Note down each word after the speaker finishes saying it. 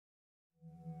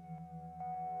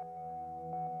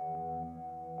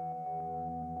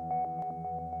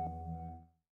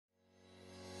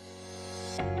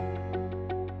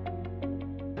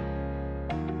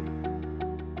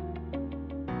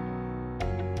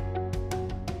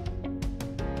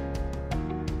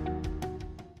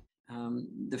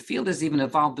the field has even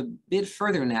evolved a bit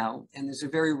further now, and there's a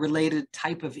very related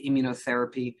type of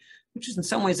immunotherapy, which is in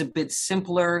some ways a bit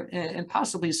simpler and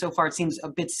possibly so far it seems a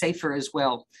bit safer as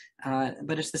well.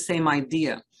 But it's the same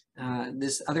idea.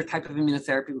 This other type of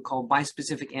immunotherapy we call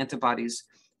bispecific antibodies.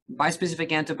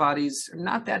 Bispecific antibodies are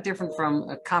not that different from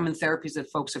common therapies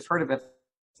that folks have heard of if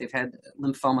they've had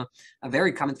lymphoma. A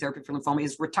very common therapy for lymphoma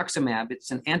is rituximab.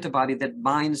 It's an antibody that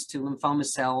binds to lymphoma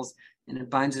cells, and it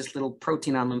binds this little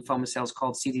protein on lymphoma cells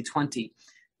called CD20.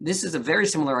 This is a very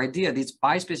similar idea. These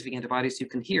bispecific antibodies, you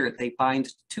can hear it, they bind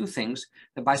two things.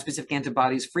 The bispecific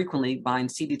antibodies frequently bind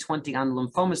CD20 on the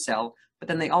lymphoma cell, but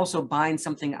then they also bind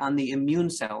something on the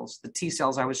immune cells, the T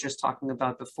cells I was just talking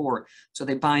about before. So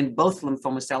they bind both the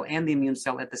lymphoma cell and the immune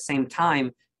cell at the same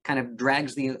time, kind of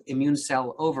drags the immune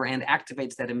cell over and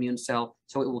activates that immune cell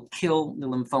so it will kill the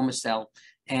lymphoma cell.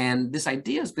 And this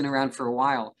idea has been around for a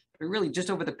while, but really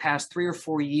just over the past 3 or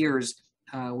 4 years,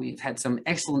 we've had some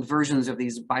excellent versions of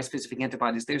these bispecific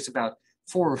antibodies. There's about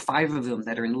 4 or 5 of them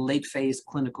that are in late phase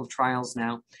clinical trials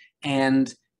now.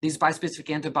 And these bispecific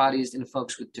antibodies in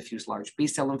folks with diffuse large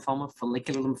B-cell lymphoma,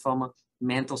 follicular lymphoma,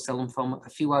 mantle cell lymphoma, a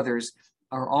few others,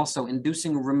 are also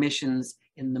inducing remissions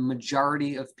in the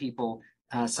majority of people.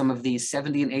 Some of these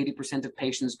 70 and 80% of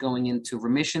patients going into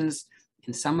remissions.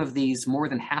 In some of these, more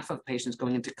than half of patients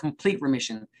going into complete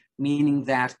remission, meaning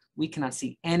that we cannot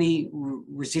see any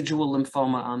residual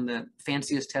lymphoma on the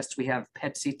fanciest tests we have,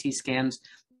 PET CT scans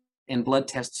and blood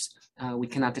tests. We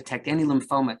cannot detect any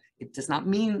lymphoma. It does not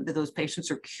mean that those patients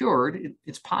are cured.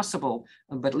 It's possible,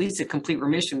 but at least a complete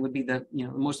remission would be the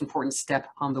most important step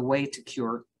on the way to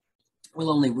cure. We'll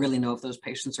only really know if those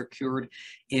patients are cured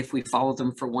if we follow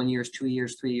them for 1 year, 2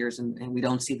 years, 3 years, and we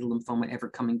don't see the lymphoma ever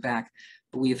coming back.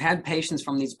 But we've had patients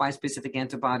from these bispecific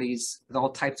antibodies with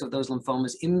all types of those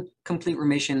lymphomas in complete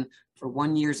remission for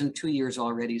 1 year and 2 years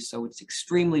already. So it's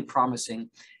extremely promising.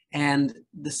 And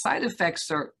the side effects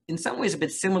are in some ways a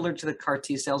bit similar to the CAR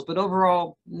T cells, but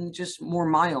overall just more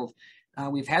mild.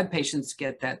 We've had patients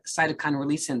get that cytokine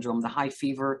release syndrome, the high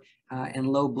fever and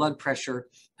low blood pressure,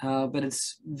 but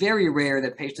it's very rare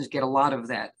that patients get a lot of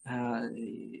that.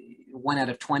 1 out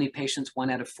of 20 patients, 1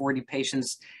 out of 40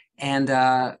 patients. And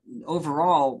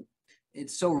overall,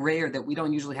 it's so rare that we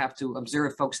don't usually have to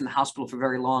observe folks in the hospital for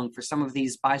very long. For some of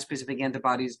these bispecific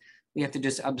antibodies, we have to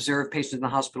just observe patients in the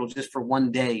hospital just for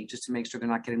 1 day, just to make sure they're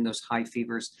not getting those high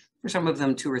fevers. For some of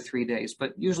them, 2 or 3 days,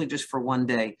 but usually just for 1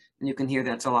 day. And you can hear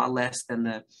that's a lot less than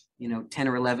the 10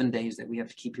 or 11 days that we have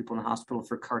to keep people in the hospital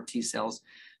for CAR T cells.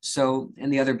 So,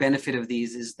 and the other benefit of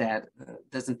these is that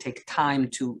it doesn't take time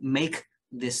to make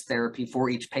this therapy for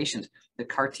each patient. The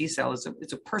CAR T cell is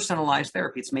it's a personalized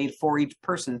therapy. It's made for each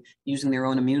person using their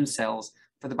own immune cells.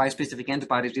 For the bispecific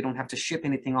antibodies, we don't have to ship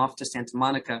anything off to Santa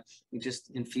Monica. We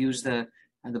just infuse the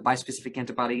bispecific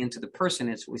antibody into the person.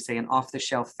 It's what we say an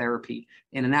off-the-shelf therapy.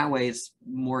 And in that way, it's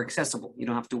more accessible. You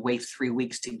don't have to wait 3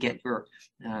 weeks to get your,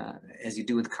 as you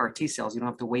do with CAR T cells, you don't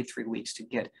have to wait 3 weeks to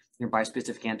get your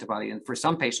bispecific antibody. And for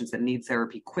some patients that need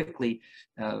therapy quickly,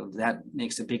 that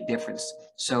makes a big difference.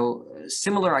 So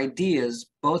similar ideas,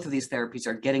 both of these therapies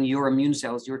are getting your immune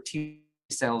cells, your T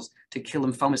cells to kill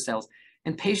lymphoma cells.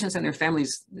 And patients and their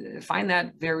families find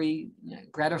that very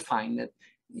gratifying, that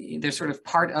they're sort of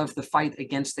part of the fight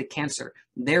against the cancer.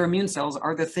 Their immune cells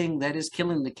are the thing that is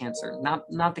killing the cancer,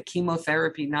 not the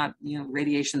chemotherapy, not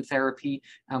radiation therapy,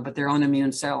 but their own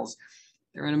immune cells.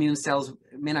 Their own immune cells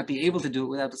may not be able to do it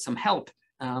without some help,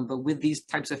 but with these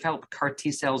types of help, CAR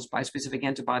T cells, bispecific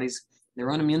antibodies, their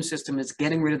own immune system is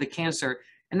getting rid of the cancer.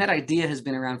 And that idea has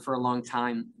been around for a long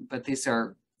time, but these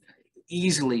are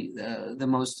easily the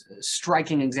most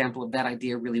striking example of that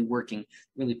idea really working,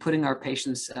 really putting our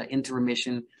patients into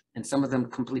remission, and some of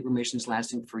them complete remissions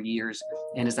lasting for years.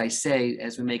 And as I say,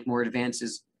 as we make more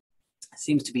advances, it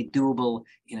seems to be doable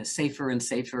in a safer and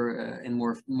and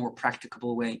more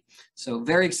practicable way. So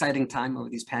very exciting time over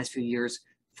these past few years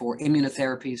for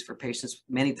immunotherapies for patients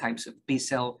with many types of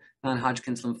B-cell,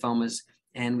 non-Hodgkin's lymphomas.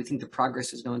 And we think the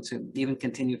progress is going to even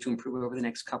continue to improve over the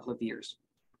next couple of years.